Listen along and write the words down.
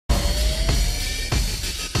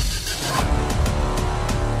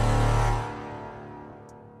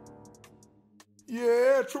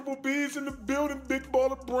Yeah, Triple B's in the building, Big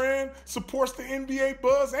Baller Brand, supports the NBA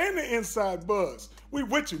Buzz and the Inside Buzz. We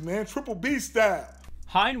with you, man, Triple B style.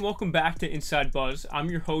 Hi and welcome back to Inside Buzz.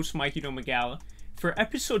 I'm your host, Mikey Domagala. For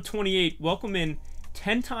episode 28, welcome in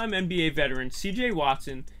 10-time NBA veteran CJ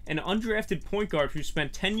Watson, an undrafted point guard who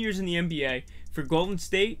spent 10 years in the NBA for Golden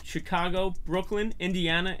State, Chicago, Brooklyn,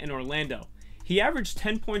 Indiana, and Orlando. He averaged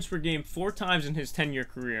 10 points per game 4 times in his 10-year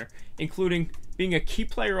career, including being a key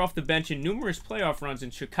player off the bench in numerous playoff runs in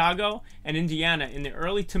Chicago and Indiana in the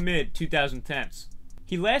early to mid 2010s.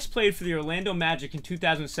 He last played for the Orlando Magic in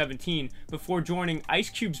 2017 before joining Ice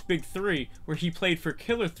Cube's Big Three, where he played for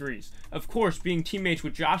Killer Threes, of course being teammates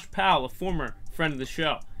with Josh Powell, a former friend of the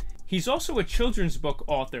show. He's also a children's book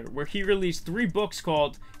author, where he released 3 books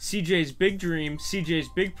called CJ's Big Dream, CJ's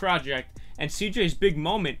Big Project, and CJ's Big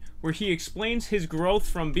Moment, where he explains his growth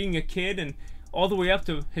from being a kid and all the way up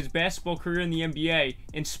to his basketball career in the NBA,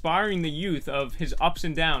 inspiring the youth of his ups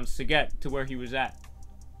and downs to get to where he was at.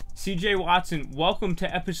 CJ Watson, welcome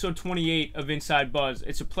to episode 28 of Inside Buzz.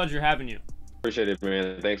 It's a pleasure having you. Appreciate it,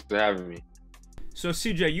 man. Thanks for having me. So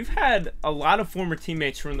CJ, you've had a lot of former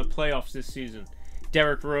teammates from the playoffs this season.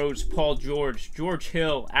 Derrick Rose, Paul George, George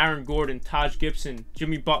Hill, Aaron Gordon, Taj Gibson,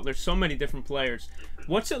 Jimmy Butler, so many different players.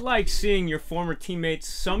 What's it like seeing your former teammates,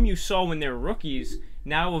 some you saw when they were rookies,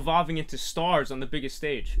 now evolving into stars on the biggest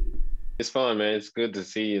stage? It's fun, man. It's good to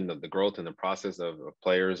see the growth and the process of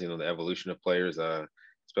players, the evolution of players,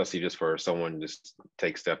 especially just for someone, just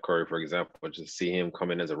take Steph Curry, for example, just see him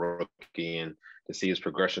come in as a rookie and to see his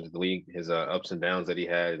progression to the league, his ups and downs that he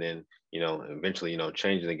had, and then, eventually,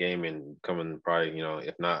 changing the game and coming probably,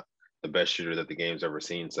 if not the best shooter that the game's ever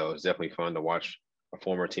seen. So it's definitely fun to watch our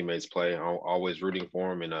former teammates play. I'm always rooting for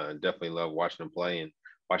them and definitely love watching them play and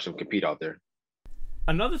watch them compete out there.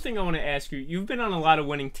 Another thing I want to ask you, you've been on a lot of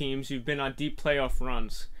winning teams. You've been on deep playoff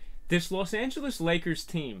runs. This Los Angeles Lakers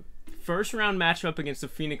team, first round matchup against the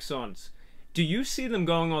Phoenix Suns. Do you see them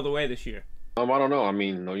going all the way this year? I don't know. I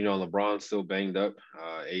mean, LeBron's still banged up.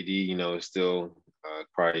 AD, is still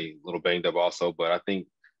probably a little banged up also, but I think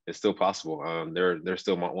it's still possible. They're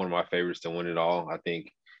still one of my favorites to win it all. I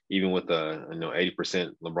think even with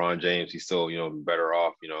 80% LeBron James, he's still better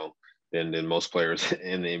off than most players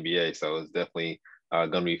in the NBA. So it's definitely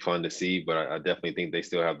going to be fun to see. But I definitely think they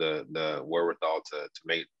still have the wherewithal to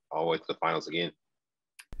make it all the way to the finals again.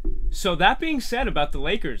 So that being said about the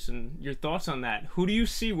Lakers and your thoughts on that, who do you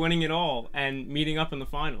see winning it all and meeting up in the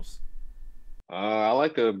finals? I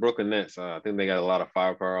like the Brooklyn Nets. I think they got a lot of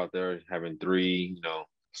firepower out there, having 3,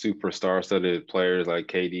 superstar-studded players like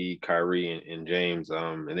KD, Kyrie, and James.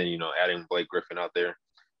 And then, adding Blake Griffin out there,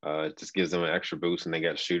 it just gives them an extra boost. And they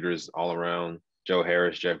got shooters all around, Joe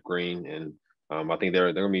Harris, Jeff Green, and I think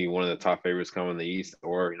they're going to be one of the top favorites coming in the East,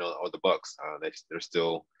 or the Bucks. They're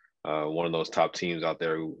still one of those top teams out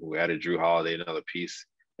there who added Drew Holiday, another piece,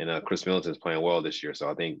 and Chris Middleton's playing well this year. So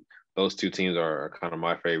I think those 2 teams are kind of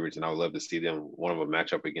my favorites, and I would love to see them, one of them,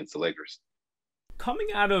 match up against the Lakers. Coming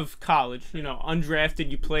out of college, undrafted,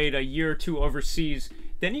 you played a year or 2 overseas.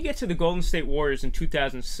 Then you get to the Golden State Warriors in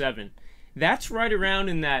 2007. That's right around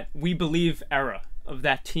in that We Believe era of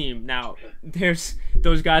that team. Now, there's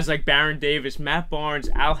those guys like Baron Davis, Matt Barnes,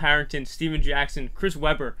 Al Harrington, Steven Jackson, Chris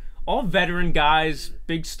Webber, all veteran guys,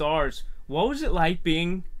 big stars. What was it like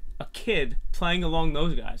being a kid playing along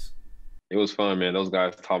those guys? It was fun, man. Those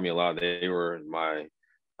guys taught me a lot. They were my,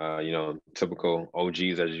 typical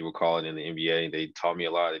OGs, as you would call it, in the NBA. They taught me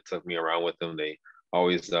a lot. They took me around with them. They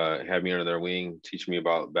always had me under their wing, teach me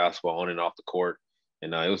about basketball on and off the court.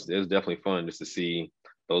 And it was definitely fun just to see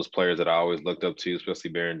those players that I always looked up to,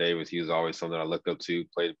 especially Baron Davis. He was always something I looked up to,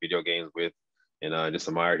 played video games with, and just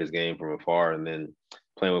admired his game from afar. And then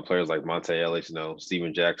playing with players like Monte Ellis,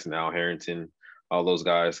 Steven Jackson, Al Harrington, all those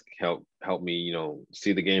guys help me,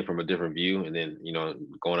 see the game from a different view. And then,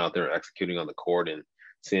 going out there and executing on the court and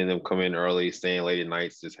seeing them come in early, staying late at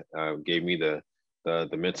nights, just gave me the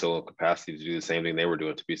mental capacity to do the same thing they were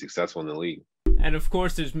doing to be successful in the league. And of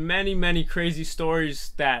course, there's many, many crazy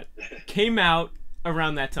stories that came out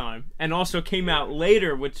around that time and also came out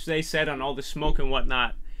later, which they said on all the smoke and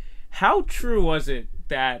whatnot. How true was it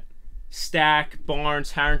that Stack,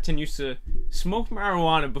 Barnes, Harrington used to smoke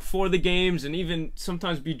marijuana before the games and even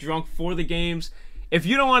sometimes be drunk for the games? If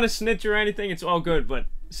you don't want to snitch or anything, it's all good, but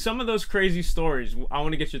some of those crazy stories, I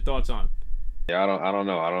want to get your thoughts on. Yeah, I don't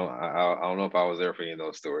know. I don't know if I was there for any of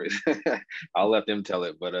those stories. I'll let them tell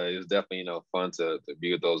it, but it was definitely, fun to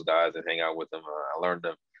be with those guys and hang out with them. I learned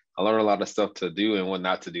a lot of stuff to do and what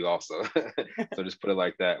not to do also. So just put it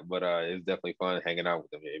like that. But it's definitely fun hanging out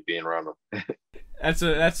with them and being around them. That's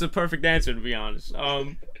the perfect answer, to be honest.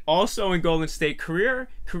 Also in Golden State, career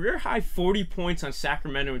high 40 points on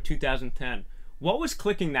Sacramento in 2010. What was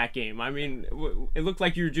clicking that game? I mean, it looked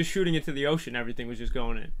like you were just shooting into the ocean. Everything was just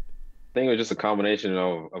going in. I think it was just a combination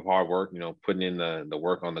of hard work, putting in the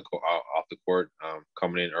work on off the court,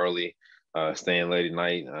 coming in early, staying late at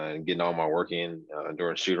night, and getting all my work in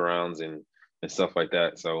during shoot arounds and stuff like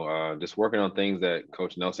that. So just working on things that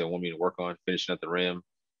Coach Nelson wanted me to work on, finishing at the rim,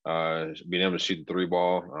 being able to shoot the three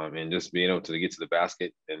ball, and just being able to get to the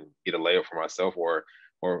basket and get a layup for myself or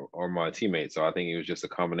my teammates. So I think it was just a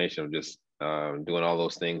combination of just doing all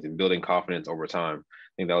those things and building confidence over time.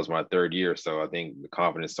 I think that was my third year. So I think the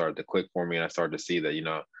confidence started to click for me, and I started to see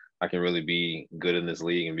that, I can really be good in this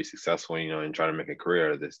league and be successful, and try to make a career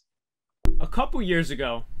out of this. A couple years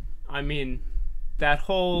ago, I mean, that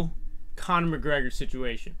whole Conor McGregor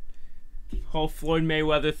situation, whole Floyd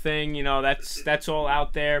Mayweather thing, that's all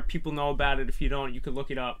out there. People know about it. If you don't, you can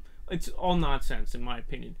look it up. It's all nonsense, in my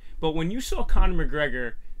opinion. But when you saw Conor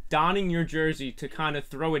McGregor donning your jersey to kind of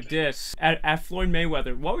throw a diss at Floyd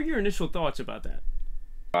Mayweather, what were your initial thoughts about that?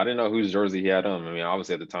 I didn't know whose jersey he had on. I mean,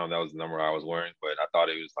 obviously at the time that was the number I was wearing, but I thought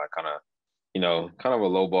it was like kind of a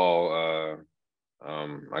low ball,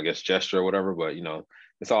 I guess gesture or whatever. But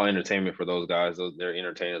it's all entertainment for those guys. They're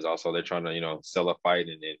entertainers also. They're trying to sell a fight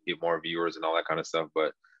and get more viewers and all that kind of stuff.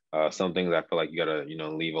 But some things I feel like you gotta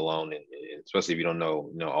leave alone, and especially if you don't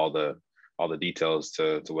know all the details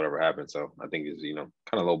to whatever happened. So I think it's kind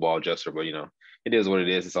of low ball gesture, but it is what it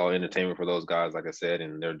is. It's all entertainment for those guys, like I said,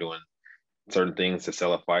 and they're doing certain things to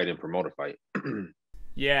sell a fight and promote a fight.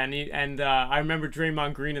 Yeah, and I remember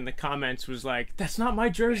Draymond Green in the comments was like, "That's not my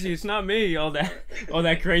jersey. It's not me." All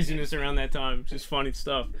that craziness around that time. Just funny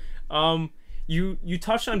stuff. You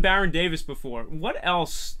touched on Baron Davis before. What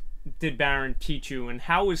else did Baron teach you, and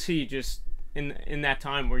how was he just in that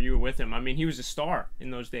time where you were with him? I mean, he was a star in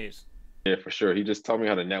those days. Yeah, for sure. He just taught me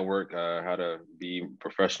how to network, how to be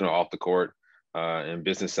professional off the court, and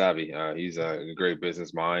business savvy. He's a great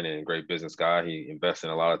business mind and a great business guy. He invests in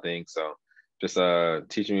a lot of things. So just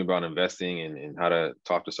teaching me about investing and how to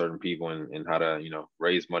talk to certain people and how to,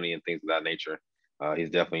 raise money and things of that nature.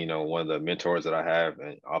 He's definitely, one of the mentors that I have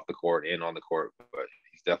off the court and on the court, but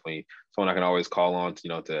he's definitely someone I can always call on,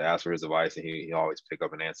 to ask for his advice, and he always pick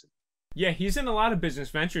up and answer. Yeah, he's in a lot of business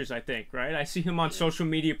ventures, I think, right? I see him on social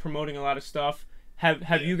media promoting a lot of stuff.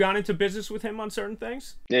 Have you gone into business with him on certain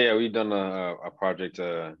things? Yeah, we've done a project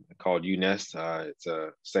called UNest. It's a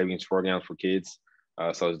savings program for kids.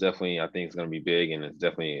 So it's definitely, I think it's going to be big, and it's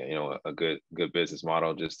definitely, a good business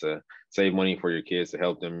model just to save money for your kids, to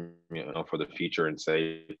help them, for the future, and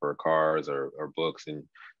save for cars or books and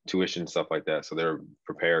tuition, stuff like that. So they're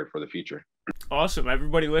prepared for the future. Awesome.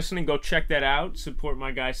 Everybody listening, go check that out. Support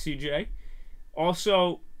my guy, CJ.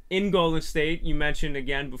 Also, in Golden State, you mentioned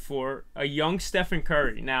again before, a young Stephen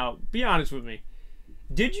Curry. Now, be honest with me.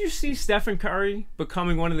 Did you see Stephen Curry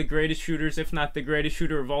becoming one of the greatest shooters, if not the greatest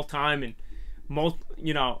shooter of all time, and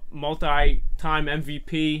multi-time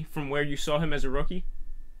MVP from where you saw him as a rookie?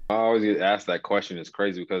 I always get asked that question. It's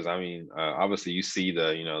crazy because, obviously you see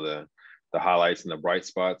the highlights and the bright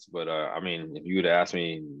spots, but if you would have asked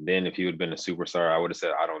me then if he would have been a superstar, I would have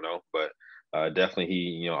said I don't know. But definitely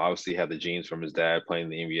he, obviously had the genes from his dad playing in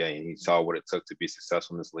the NBA, and he saw what it took to be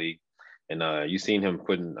successful in this league. And you seen him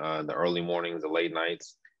putting the early mornings, the late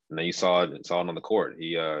nights, and then you saw it on the court.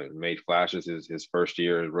 He made flashes his first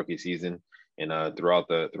year, his rookie season. And throughout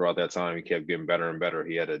that time, he kept getting better and better.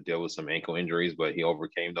 He had to deal with some ankle injuries, but he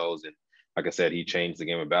overcame those. And like I said, he changed the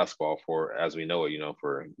game of basketball for, as we know it,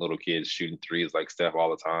 for little kids shooting threes like Steph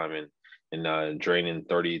all the time and draining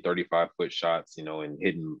 30, 35-foot shots, and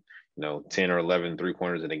hitting, 10 or 11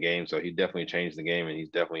 3-pointers in a game. So he definitely changed the game, and he's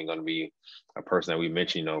definitely going to be a person that we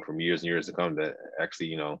mentioned, from years and years to come that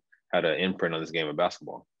actually, had an imprint on this game of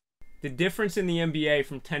basketball. The difference in the NBA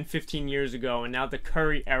from 10, 15 years ago and now the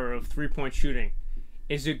Curry era of three-point shooting,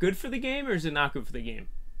 is it good for the game or is it not good for the game?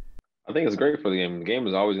 I think it's great for the game. The game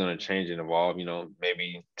is always going to change and evolve.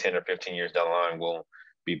 Maybe 10 or 15 years down the line, we'll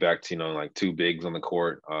be back to, like two bigs on the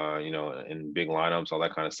court, in big lineups, all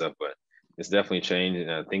that kind of stuff. But it's definitely changed, and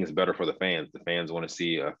I think it's better for the fans. The fans want to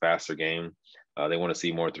see a faster game. They want to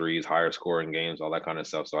see more threes, higher scoring games, all that kind of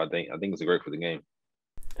stuff. So I think it's great for the game.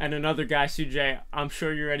 And another guy, CJ, I'm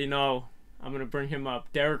sure you already know, I'm going to bring him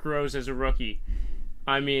up, Derrick Rose as a rookie.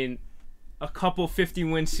 I mean, a couple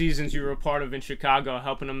 50-win seasons you were a part of in Chicago,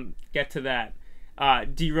 helping him get to that.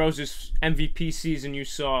 D. Rose's MVP season you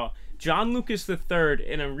saw. John Lucas III,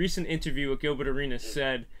 in a recent interview at Gilbert Arenas,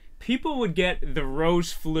 said people would get the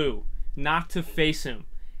Rose flu not to face him.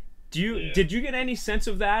 Did you get any sense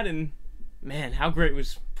of that? And, man, how great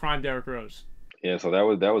was prime Derrick Rose? Yeah, so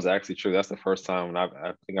that was actually true. That's the first time when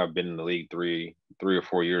I think I've been in the league three or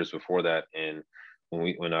 4 years before that. And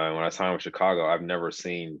when I signed with Chicago, I've never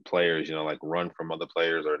seen players, like run from other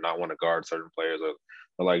players or not want to guard certain players or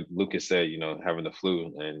like Lucas said, having the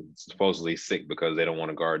flu and supposedly sick because they don't want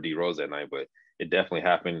to guard D Rose that night. But it definitely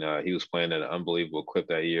happened. He was playing at an unbelievable clip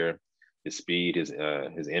that year. His speed, his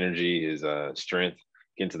energy, his strength,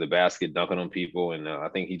 getting to the basket, dunking on people, and I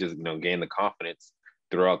think he just gained the confidence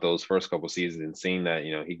throughout those first couple of seasons and seeing that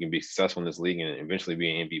he can be successful in this league and eventually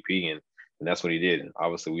be an MVP, and that's what he did.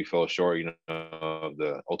 Obviously, we fell short, of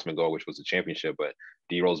the ultimate goal, which was the championship. But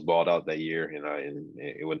D Rose balled out that year, and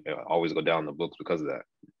it would always go down in the books because of that.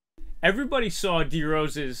 Everybody saw D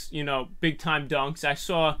Rose's big time dunks. I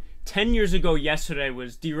saw 10 years ago yesterday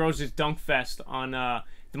was D Rose's dunk fest on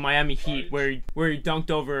the Miami Heat, where he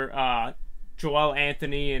dunked over Joel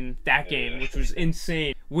Anthony in that game, which was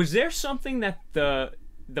insane. Was there something that the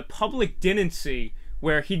public didn't see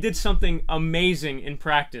where he did something amazing in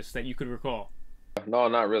practice that you could recall? No,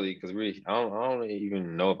 not really, because I don't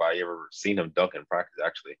even know if I ever seen him dunk in practice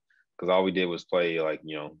actually, because all we did was play like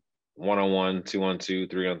 1-on-1,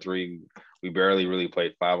 2-on-2, 3-on-3. We barely really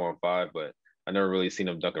played 5-on-5, but I never really seen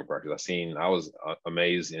him dunk in practice. I was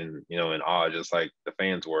amazed and in awe, just like the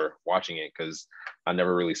fans were watching it, because I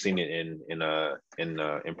never really seen it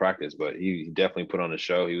in practice. But he definitely put on a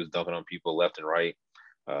show. He was dunking on people left and right,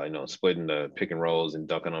 splitting the pick and rolls and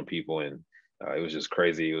dunking on people, and it was just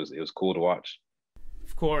crazy. It was cool to watch.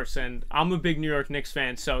 Of course, and I'm a big New York Knicks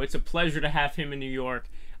fan, so it's a pleasure to have him in New York.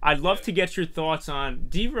 I'd love to get your thoughts on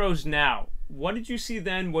D Rose now. What did you see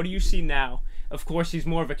then? What do you see now? Of course, he's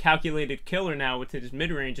more of a calculated killer now with his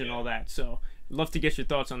mid-range and all that. So I'd love to get your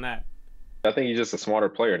thoughts on that. I think he's just a smarter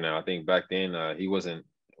player now. I think back then he wasn't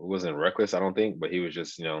reckless, I don't think, but he was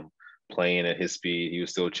just, playing at his speed. He was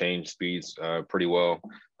still change speeds pretty well.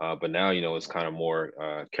 But now, it's kind of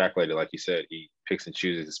more calculated. Like you said, he picks and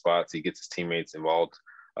chooses his spots. He gets his teammates involved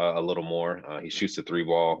a little more. He shoots the three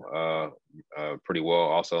ball pretty well.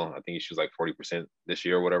 Also, I think he shoots like 40% this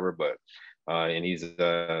year or whatever. But and he's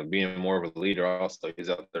being more of a leader. Also, he's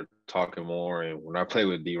out there talking more. And when I play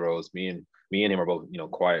with D Rose, me and him are both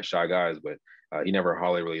quiet, shy guys. But he never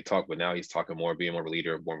hardly really talked. But now he's talking more, being more of a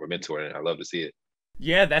leader, more of a mentor, and I love to see it.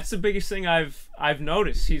 Yeah, that's the biggest thing I've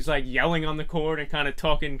noticed. He's like yelling on the court and kind of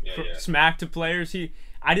talking smack to players.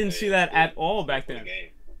 I didn't see that at all back then.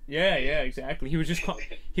 Yeah, exactly. He was just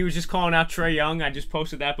calling out Trae Young. I just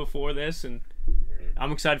posted that before this, and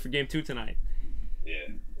I'm excited for Game 2 tonight. Yeah,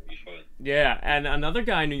 it'll be fun. Yeah, and another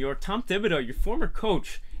guy in New York, Tom Thibodeau, your former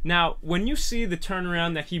coach. Now, when you see the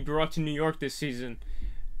turnaround that he brought to New York this season,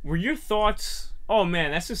 were your thoughts, oh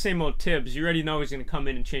man, that's the same old Tibbs, you already know he's going to come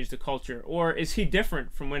in and change the culture, or is he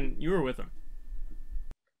different from when you were with him?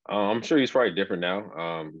 I'm sure he's probably different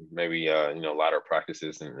now. Maybe lighter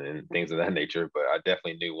practices and things of that nature. But I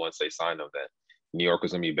definitely knew once they signed him that New York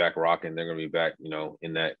was going to be back rocking. They're going to be back,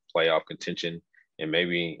 in that playoff contention. And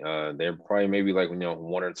maybe they're probably maybe like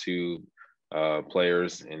one or two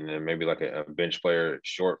players, and then maybe like a bench player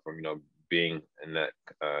short from being in that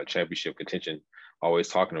championship contention. Always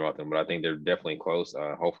talking about them, but I think they're definitely close.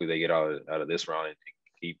 Hopefully they get out of this round and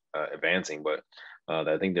keep advancing. But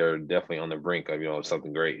I think they're definitely on the brink of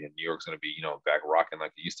something great, and New York's going to be back rocking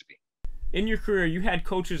like it used to be. In your career, you had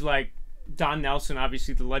coaches like Don Nelson,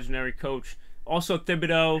 obviously the legendary coach, also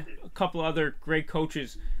Thibodeau, a couple other great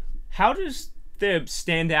coaches. How does Thibs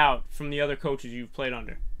stand out from the other coaches you've played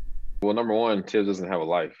under? Well, number one, Tibbs doesn't have a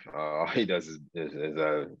life. All he does is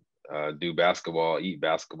do basketball, eat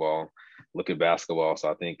basketball, look at basketball. So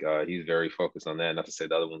I think he's very focused on that. Not to say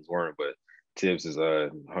the other ones weren't, but Tibbs is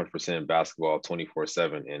 100% basketball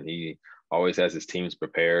 24/7, and he always has his teams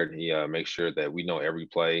prepared. He makes sure that we know every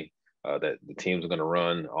play that the teams are going to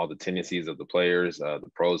run, all the tendencies of the players, the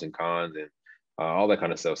pros and cons, and all that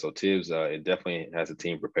kind of stuff. So Tibbs, it definitely has a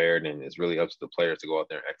team prepared, and it's really up to the players to go out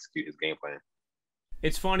there and execute his game plan.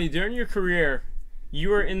 It's funny, during your career, you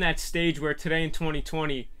were in that stage where today in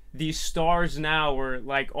 2020, these stars now were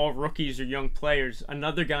like all rookies or young players.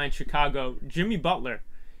 Another guy in Chicago, Jimmy Butler,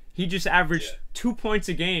 he just averaged 2 points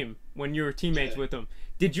a game when you were teammates with him.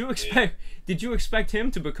 Did you expect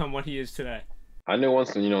him to become what he is today? I knew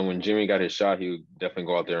once, when Jimmy got his shot, he would definitely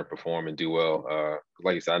go out there and perform and do well.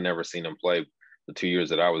 Like you said, I never seen him play the 2 years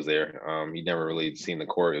that I was there. He never really seen the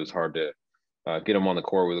court. It was hard to get him on the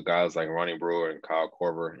court with guys like Ronnie Brewer and Kyle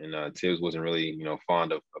Korver, and Tibbs wasn't really,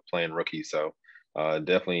 fond of playing rookies. So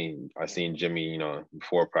definitely I seen Jimmy,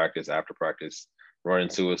 before practice, after practice, running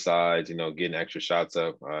suicides, getting extra shots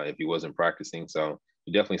up if he wasn't practicing. So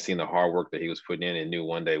you definitely seen the hard work that he was putting in, and knew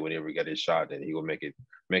one day whenever he got his shot that he would make it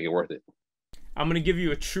worth it. I'm going to give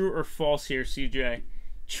you a true or false here, CJ.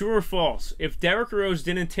 True or false? If Derrick Rose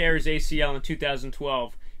didn't tear his ACL in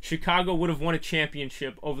 2012, Chicago would have won a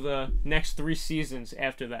championship over the next 3 seasons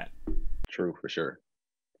after that. True, for sure.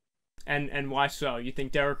 And why so? You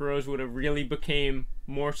think Derrick Rose would have really became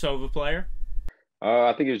more so of a player?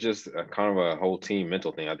 I think it's just a kind of a whole team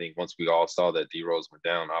mental thing. I think once we all saw that D Rose went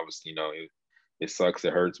down, obviously, it sucks,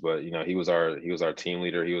 it hurts, but he was our team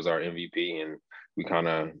leader, he was our MVP, and we kind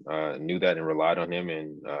of knew that and relied on him,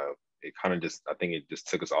 and it kind of just, I think it just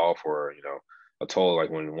took us all for a toll, like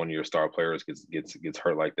when one of your star players gets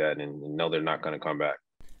hurt like that, and know they're not going to come back.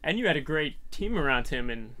 And you had a great team around him,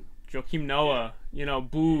 and Joakim Noah,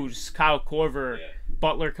 Booz, Kyle Korver,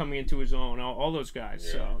 Butler coming into his own, all those guys.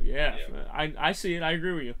 Yeah. So, yeah. I see it. I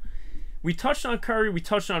agree with you. We touched on Curry. We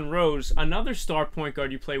touched on Rose. Another star point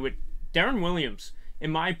guard you play with, Deron Williams.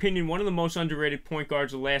 In my opinion, one of the most underrated point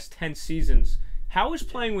guards of the last 10 seasons. How is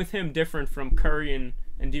playing with him different from Curry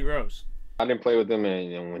and D. Rose? I didn't play with him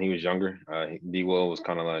when he was younger. D. Will was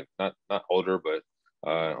kind of like, not older, but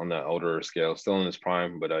on the older scale, still in his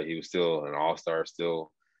prime, but he was still an all-star,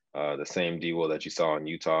 still the same D. Will that you saw in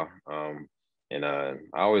Utah. And I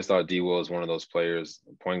always thought D. Will was one of those players,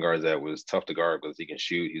 point guards, that was tough to guard because he can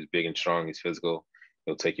shoot. He's big and strong. He's physical.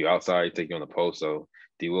 He'll take you outside, take you on the post. So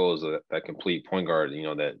D. Will is that complete point guard,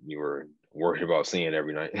 that you were worried about seeing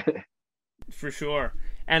every night. For sure.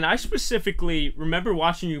 And I specifically remember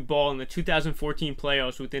watching you ball in the 2014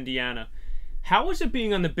 playoffs with Indiana. How was it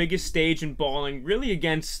being on the biggest stage and balling, really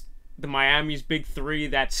against the Miami's Big Three,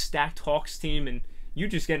 that stacked Hawks team, and you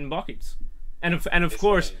just getting buckets? And of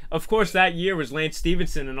course, that year was Lance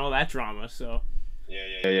Stevenson and all that drama. So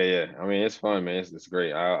yeah. I mean, it's fun, man. It's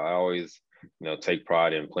great. I always take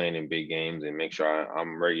pride in playing in big games and make sure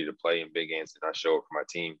I'm ready to play in big games and I show up for my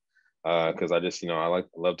team. Because I just I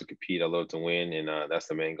love to compete. I love to win, and that's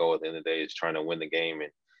the main goal at the end of the day, is trying to win the game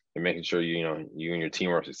and making sure you and your team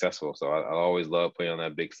are successful. So I always love playing on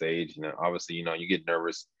that big stage. Obviously, you get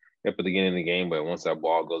nervous at the beginning of the game, but once that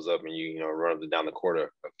ball goes up and you run up and down the court a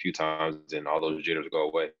few times, and all those jitters go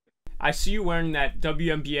away. I see you wearing that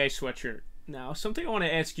WNBA sweatshirt. Now, something I want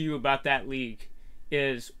to ask you about that league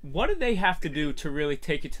is, what do they have to do to really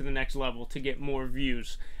take it to the next level to get more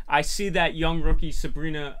views? I see that young rookie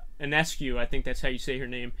Sabrina Ionescu, I think that's how you say her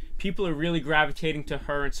name. People are really gravitating to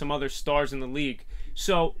her and some other stars in the league.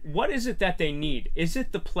 So what is it that they need? Is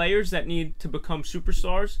it the players that need to become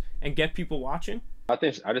superstars and get people watching? I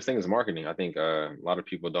just think it's marketing. I think a lot of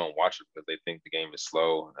people don't watch it because they think the game is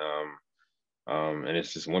slow, and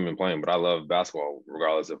it's just women playing. But I love basketball,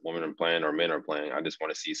 regardless if women are playing or men are playing. I just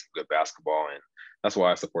want to see some good basketball, and that's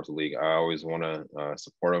why I support the league. I always want to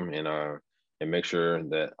support them and make sure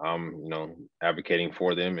that I'm advocating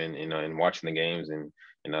for them and watching the games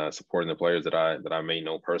and supporting the players that I may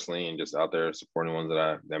know personally, and just out there supporting the ones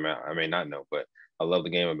that I may not know. But I love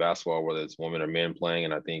the game of basketball, whether it's women or men playing,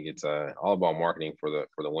 and I think it's all about marketing for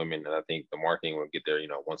the women. And I think the marketing will get there,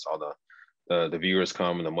 once all the viewers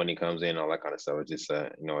come and the money comes in, all that kind of stuff. It's just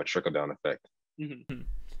a trickle down effect. Mm-hmm.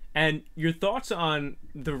 And your thoughts on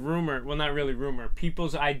the rumor, well, not really rumor,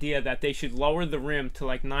 people's idea that they should lower the rim to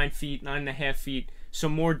like 9 feet, 9.5 feet, so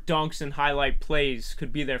more dunks and highlight plays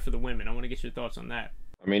could be there for the women. I want to get your thoughts on that.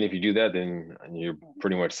 I mean, if you do that, then you're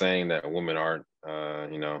pretty much saying that women aren't,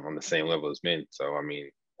 on the same level as men. So, I mean,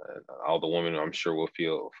 all the women, I'm sure, will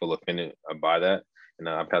feel offended by that. And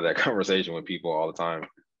I've had that conversation with people all the time.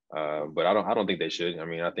 But I don't think they should. I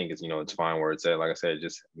mean, I think it's, it's fine where it's at. Like I said,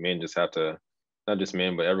 just men just have to, not just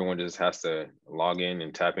men, but everyone just has to log in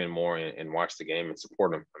and tap in more and watch the game and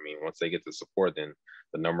support them. I mean, once they get the support, then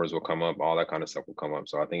the numbers will come up, all that kind of stuff will come up.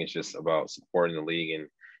 So I think it's just about supporting the league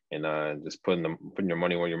and just putting your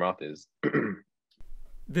money where your mouth is.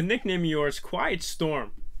 The nickname of yours, Quiet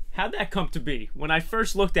Storm, how'd that come to be? When I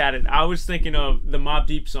first looked at it, I was thinking of the Mobb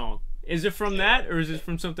Deep song. Is it from that, or is it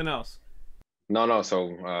from something else? No.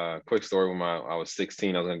 So, quick story. When I was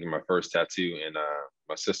 16, I was gonna get my first tattoo, and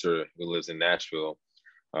my sister, who lives in Nashville,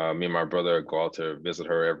 me and my brother go out to visit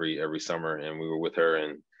her every summer, and we were with her,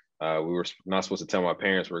 and we were not supposed to tell my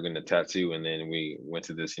parents we were getting a tattoo, and then we went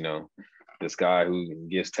to this, this guy who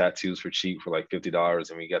gives tattoos for cheap for like $50,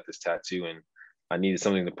 and we got this tattoo, and I needed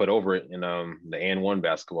something to put over it, and the And1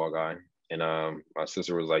 basketball guy, and my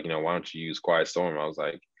sister was like, why don't you use Quiet Storm? I was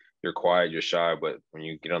like, you're quiet, you're shy, but when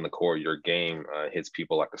you get on the court, your game hits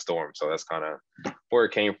people like a storm. So that's kind of where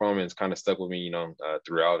it came from, and it's kind of stuck with me,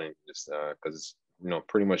 throughout, and just because it's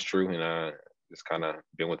pretty much true, and it's kind of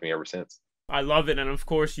been with me ever since. I love it, and of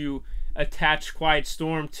course you attach Quiet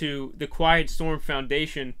Storm to the Quiet Storm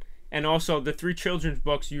Foundation and also the 3 children's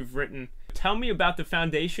books you've written. Tell me about the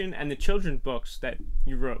foundation and the children's books that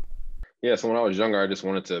you wrote. Yeah, so when I was younger, I just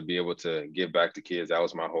wanted to be able to give back to kids. That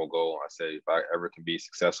was my whole goal. I said if I ever can be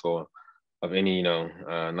successful of any,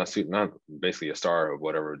 not basically a star or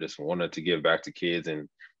whatever, just wanted to give back to kids and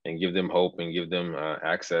give them hope and give them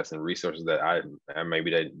access and resources that I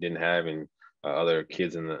maybe they didn't have and other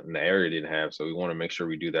kids in the area didn't have. So we want to make sure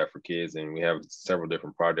we do that for kids, and we have several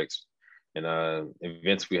different projects and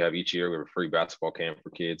events we have each year. We have a free basketball camp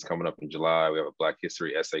for kids coming up in July. We have a Black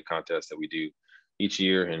History essay contest that we do each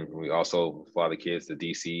year, and we also fly the kids to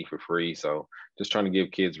DC for free. So just trying to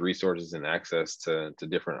give kids resources and access to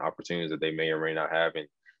different opportunities that they may or may not have,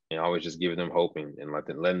 and always just giving them hope and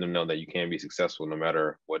letting them know that you can be successful no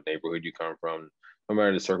matter what neighborhood you come from, no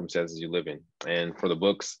matter the circumstances you live in. And for the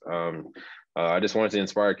books, I just wanted to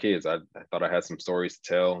inspire kids. I thought I had some stories to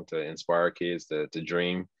tell to inspire kids to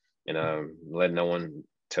dream and let no one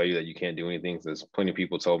tell you that you can't do anything. There's plenty of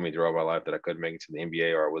people told me throughout my life that I couldn't make it to the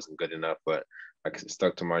NBA or I wasn't good enough, but I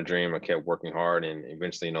stuck to my dream. I kept working hard, and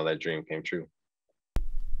eventually, that dream came true.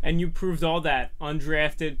 And you proved all that,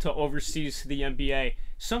 undrafted to overseas to the NBA.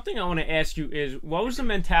 Something I want to ask you is, what was the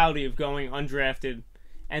mentality of going undrafted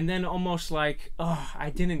and then almost like, oh, I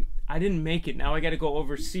didn't make it, now I got to go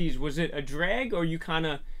overseas? Was it a drag, or you kind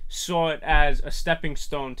of saw it as a stepping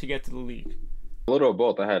stone to get to the league? A little of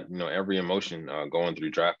both. I had, every emotion going through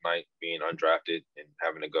draft night, being undrafted and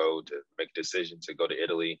having to go to make a decision to go to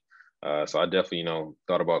Italy. So I definitely,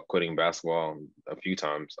 thought about quitting basketball a few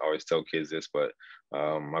times. I always tell kids this, but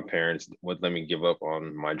my parents wouldn't let me give up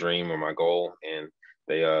on my dream or my goal. And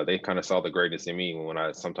they kind of saw the greatness in me when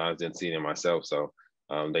I sometimes didn't see it in myself. So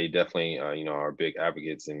they definitely, are big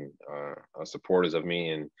advocates and supporters of me.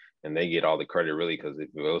 And they get all the credit, really, because if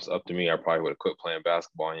it was up to me, I probably would have quit playing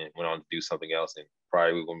basketball and went on to do something else. And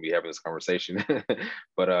probably we wouldn't be having this conversation.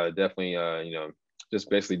 But definitely, just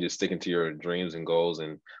basically just sticking to your dreams and goals,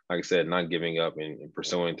 and like I said, not giving up and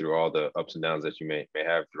pursuing through all the ups and downs that you may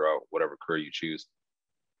have throughout whatever career you choose.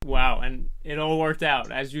 Wow, and it all worked out,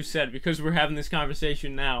 as you said, because we're having this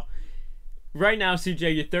conversation now. Right now,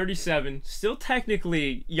 CJ, you're 37, still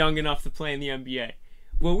technically young enough to play in the NBA.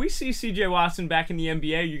 Will we see CJ Watson back in the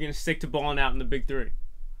NBA, or you're going to stick to balling out in the Big Three?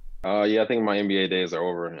 Yeah, I think my NBA days are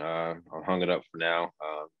over. I'm hung it up for now.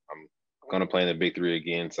 I'm going to play in the Big Three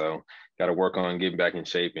again, so got to work on getting back in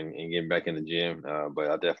shape and getting back in the gym.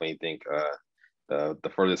 But I definitely think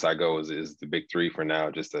the furthest I go is the Big Three for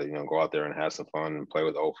now, just to go out there and have some fun and play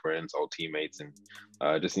with old friends, old teammates, and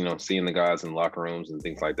just seeing the guys in locker rooms and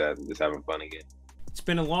things like that, and just having fun again. It's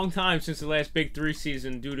been a long time since the last Big Three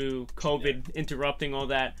season due to COVID interrupting all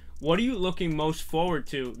that. What are you looking most forward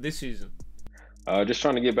to this season? Just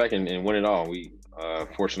trying to get back and win it all. We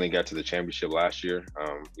fortunately got to the championship last year.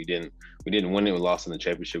 We didn't win it. We lost in the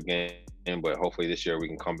championship game, but hopefully this year we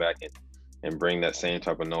can come back and bring that same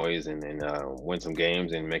type of noise and win some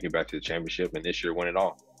games and make it back to the championship, and this year win it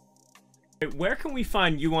all. Where can we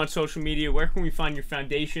find you on social media? Where can we find your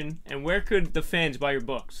foundation? And where could the fans buy your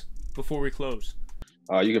books before we close?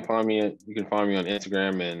 You can find me on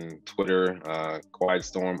Instagram and Twitter,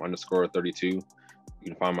 QuietStorm_32. You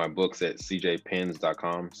can find my books at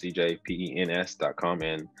cjpens.com, cjpens.com,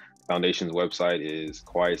 and Foundation's website is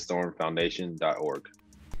quietstormfoundation.org.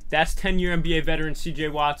 That's 10-year NBA veteran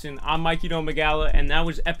CJ Watson. I'm Mikey Domagala, and that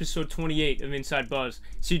was episode 28 of Inside Buzz.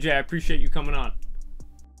 CJ, I appreciate you coming on.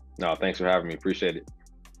 No, thanks for having me. Appreciate it.